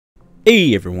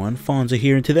Hey everyone, Fonzo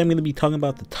here, and today I'm going to be talking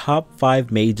about the top 5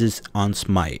 mages on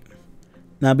Smite.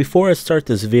 Now before I start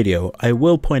this video, I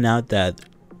will point out that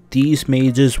these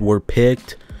mages were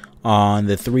picked on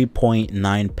the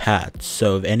 3.9 patch,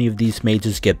 so if any of these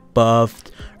mages get buffed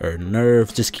or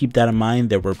nerfed, just keep that in mind.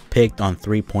 They were picked on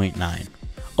 3.9.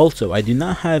 Also, I do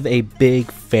not have a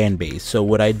big fan base, so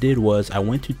what I did was I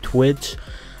went to Twitch,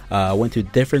 went to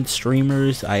different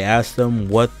streamers. I asked them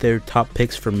what their top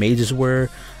picks for mages were.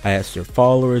 I asked their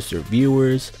followers, their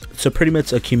viewers, so pretty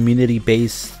much a community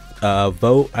based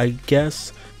vote, I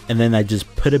guess, and then I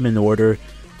just put them in order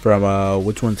from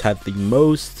which ones had the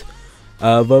most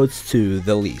votes to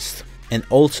the least. And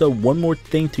also, one more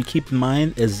thing to keep in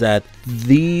mind is that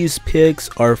these picks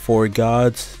are for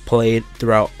gods played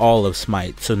throughout all of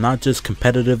Smite. So not just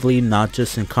competitively, not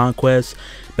just in Conquest,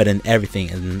 but in everything.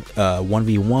 In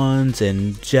 1v1s,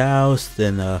 and Joust,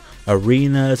 and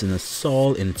Arenas, and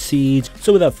Assault, and Siege.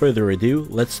 So without further ado,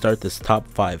 let's start this top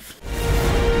 5.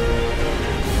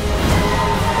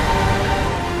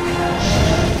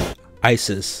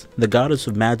 Isis, the goddess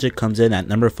of magic, comes in at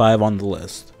number 5 on the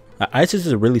list. Isis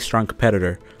is a really strong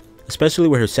competitor, especially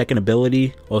with her second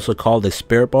ability, also called the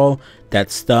Spirit Ball,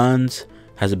 that stuns,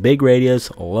 has a big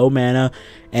radius, low mana,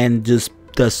 and just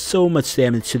does so much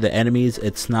damage to the enemies.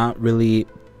 It's not really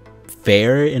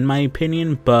fair in my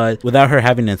opinion, but without her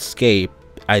having an escape,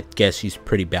 I guess she's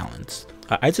pretty balanced.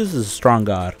 Isis is a strong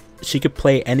god. She could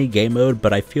play any game mode,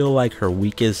 but I feel like her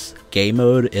weakest game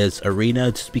mode is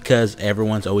Arena, just because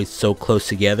everyone's always so close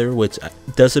together, which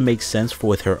doesn't make sense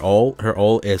with her ult. Her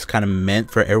ult is kind of meant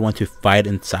for everyone to fight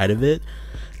inside of it,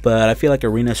 but I feel like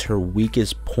Arena is her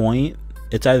weakest point.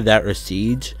 It's either that or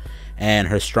Siege, and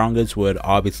her strongest would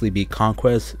obviously be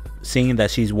Conquest, seeing that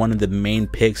she's one of the main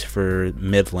picks for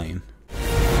mid lane.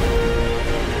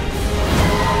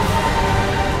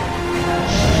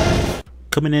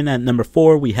 Coming in at number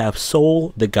 4, we have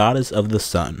Sol, the goddess of the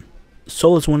sun.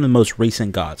 Sol is one of the most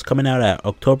recent gods, coming out at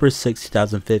October 6,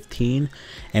 2015,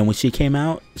 and when she came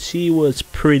out, she was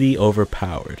pretty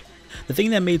overpowered. The thing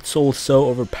that made Sol so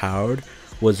overpowered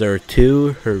was her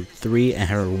 2, her 3, and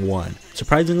her 1.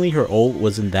 Surprisingly, her ult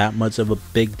wasn't that much of a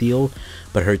big deal,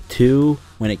 but her 2,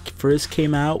 when it first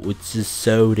came out, was just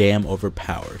so damn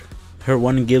overpowered. Her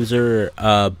 1 gives her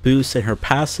a boost in her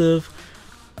passive,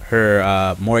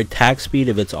 her more attack speed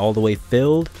if it's all the way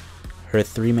filled. Her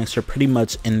 3 makes her pretty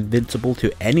much invincible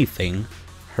to anything.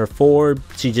 Her 4,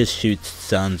 she just shoots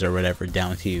stuns or whatever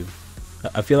down to you.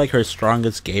 I feel like her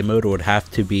strongest game mode would have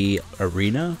to be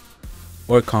Arena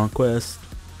or Conquest.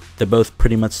 They're both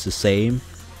pretty much the same.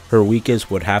 Her weakest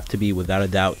would have to be without a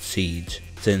doubt Siege,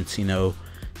 since, you know,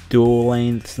 dual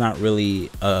lane is not really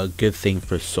a good thing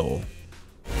for Sol.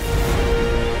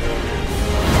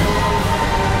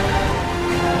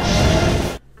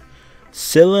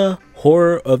 Scylla,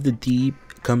 Horror of the Deep,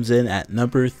 comes in at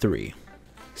number 3.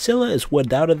 Scylla is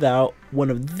without a doubt one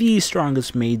of the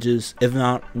strongest mages, if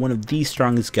not one of the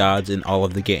strongest gods in all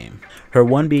of the game. Her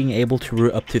 1 being able to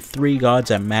root up to 3 gods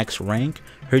at max rank,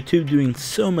 her 2 doing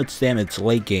so much damage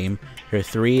late game, her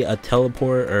 3 a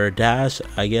teleport or a dash,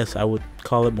 I guess I would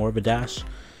call it more of a dash,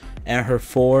 and her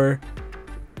 4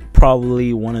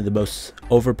 probably one of the most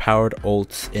overpowered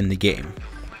ults in the game.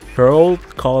 Her ult,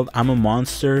 called I'm a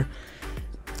Monster,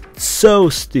 so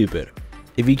stupid.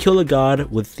 If you kill a god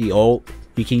with the ult,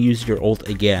 you can use your ult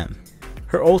again.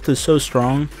 Her ult is so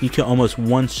strong, you can almost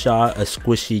one-shot a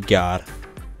squishy god.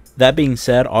 That being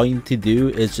said, all you need to do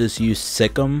is just use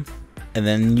Sikkim and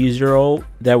then use your ult.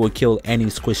 That would kill any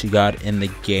squishy god in the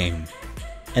game.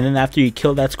 And then after you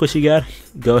kill that squishy god,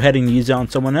 go ahead and use it on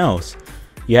someone else.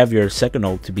 You have your second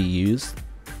ult to be used.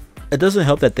 It doesn't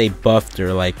help that they buffed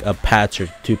her like a patch or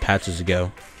 2 patches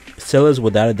ago. Scylla is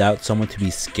without a doubt someone to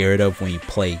be scared of when you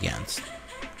play against.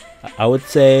 I would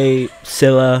say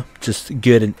Scylla, just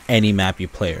good in any map you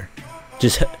play her.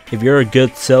 Just if you're a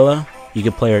good Scylla, you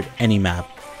can play her at any map.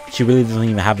 She really doesn't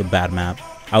even have a bad map.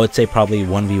 I would say probably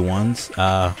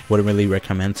 1v1s. Wouldn't really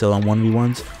recommend Scylla on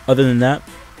 1v1s. Other than that,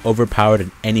 overpowered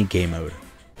in any game mode.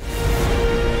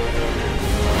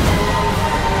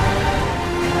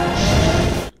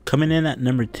 Coming in at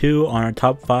number 2 on our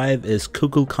top 5 is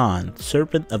Kukulkan,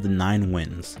 Serpent of the 9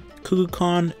 Winds.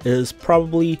 Kukulkan is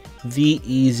probably the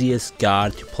easiest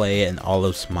god to play in all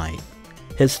of Smite.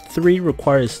 His 3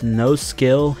 requires no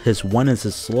skill, his 1 is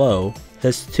a slow,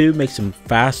 his 2 makes him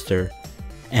faster,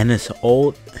 and his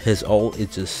ult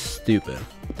is just stupid.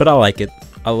 But I like it.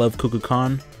 I love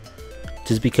Kukulkan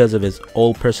just because of his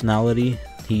old personality.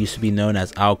 He used to be known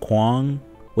as Ao Kuang,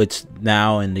 which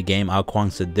now in the game Ao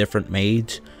Kuang's a different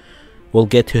mage. We'll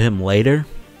get to him later,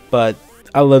 but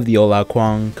I love the old Ao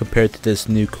Kuang compared to this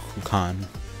new Kukulkan.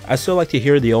 I still like to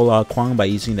hear the old Kwang by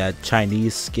using that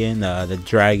Chinese skin, the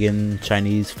Dragon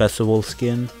Chinese Festival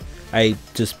skin. I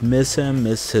just miss him,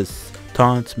 miss his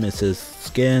taunts, miss his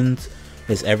skins,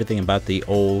 miss everything about the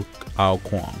old Ao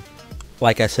Kwang.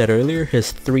 Like I said earlier,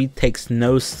 his 3 takes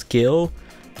no skill,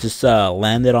 just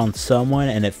land it on someone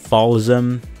and it follows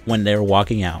them when they're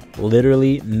walking out.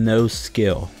 Literally no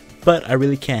skill. But I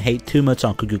really can't hate too much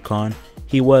on Kukulkan.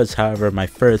 He was, however, my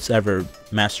first ever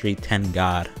Mastery 10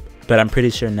 god. But I'm pretty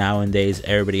sure nowadays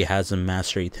everybody has a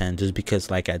Mastery 10 just because,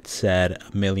 like I'd said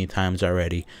a million times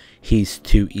already, he's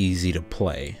too easy to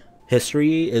play.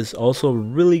 History is also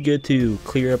really good to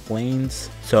clear up lanes,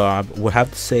 so I would have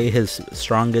to say his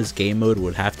strongest game mode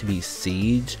would have to be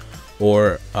Siege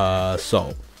or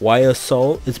Assault. Why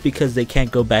Assault? It's because they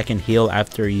can't go back and heal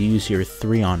after you use your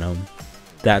 3 on them.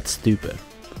 That's stupid.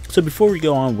 So before we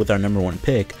go on with our number 1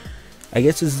 pick, I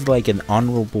guess this is like an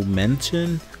honorable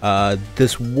mention.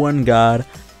 This one god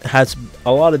has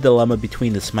a lot of dilemma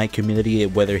between the Smite community,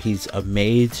 whether he's a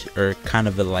mage or kind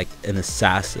of like an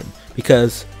assassin,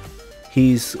 because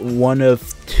he's one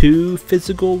of 2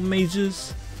 physical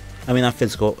mages. I mean, not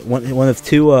physical, one of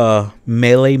 2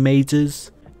 melee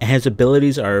mages, and his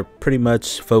abilities are pretty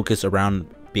much focused around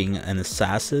being an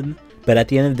assassin, but at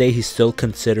the end of the day he's still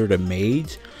considered a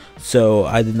mage, so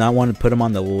I did not want to put him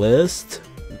on the list.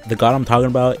 The god I'm talking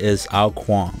about is Ao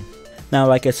Kwang. Now,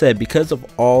 like I said, because of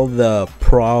all the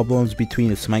problems between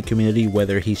the Smite community,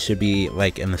 whether he should be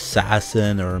like an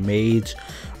assassin or a mage,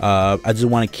 I just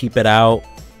want to keep it out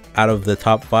of the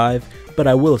top 5. But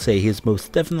I will say he's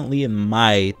most definitely in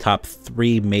my top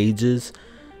 3 mages,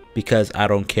 because I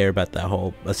don't care about that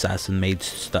whole assassin mage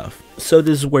stuff. So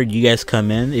this is where you guys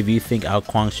come in. If you think Ao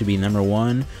Kwang should be number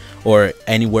 1 or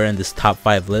anywhere in this top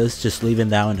 5 list, just leave it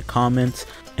down in the comments.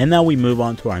 And now we move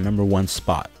on to our number 1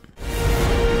 spot.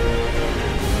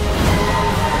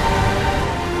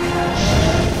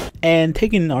 And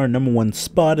taking our number 1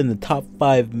 spot in the top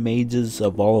 5 mages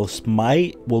of all of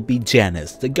Smite will be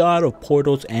Janus, the god of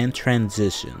portals and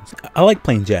transitions. I like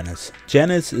playing Janus.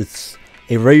 Janus is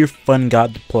a very fun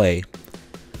god to play.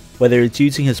 Whether it's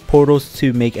using his portals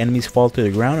to make enemies fall to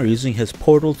the ground or using his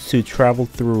portals to travel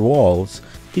through walls,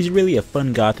 he's really a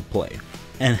fun god to play.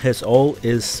 And his ult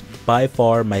is by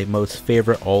far my most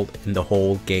favorite ult in the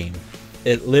whole game.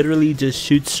 It literally just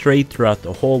shoots straight throughout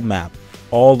the whole map,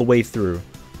 all the way through.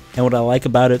 And what I like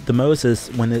about it the most is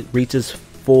when it reaches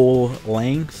full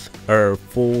length or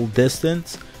full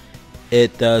distance,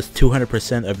 it does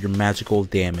 200% of your magical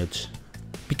damage.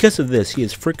 Because of this, he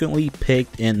is frequently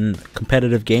picked in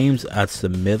competitive games as the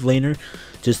mid laner,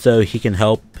 just so he can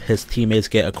help his teammates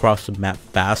get across the map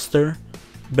faster.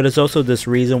 But it's also this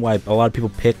reason why a lot of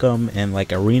people pick him in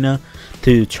like arena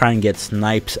to try and get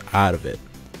snipes out of it.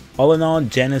 All in all,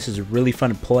 Janus is really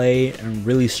fun to play and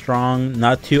really strong,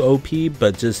 not too OP,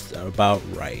 but just about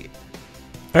right.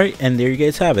 Alright, and there you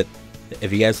guys have it.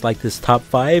 If you guys like this top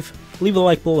 5, leave a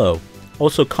like below.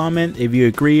 Also comment if you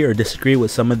agree or disagree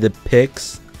with some of the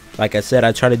picks. Like I said,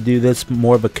 I try to do this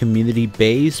more of a community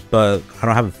base, but I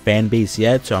don't have a fan base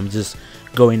yet, so I'm just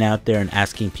going out there and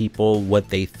asking people what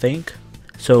they think.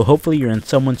 So hopefully you're in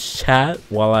someone's chat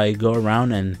while I go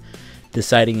around and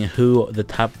deciding who the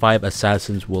top 5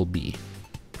 assassins will be.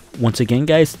 Once again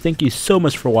guys, thank you so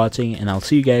much for watching, and I'll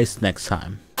see you guys next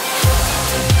time.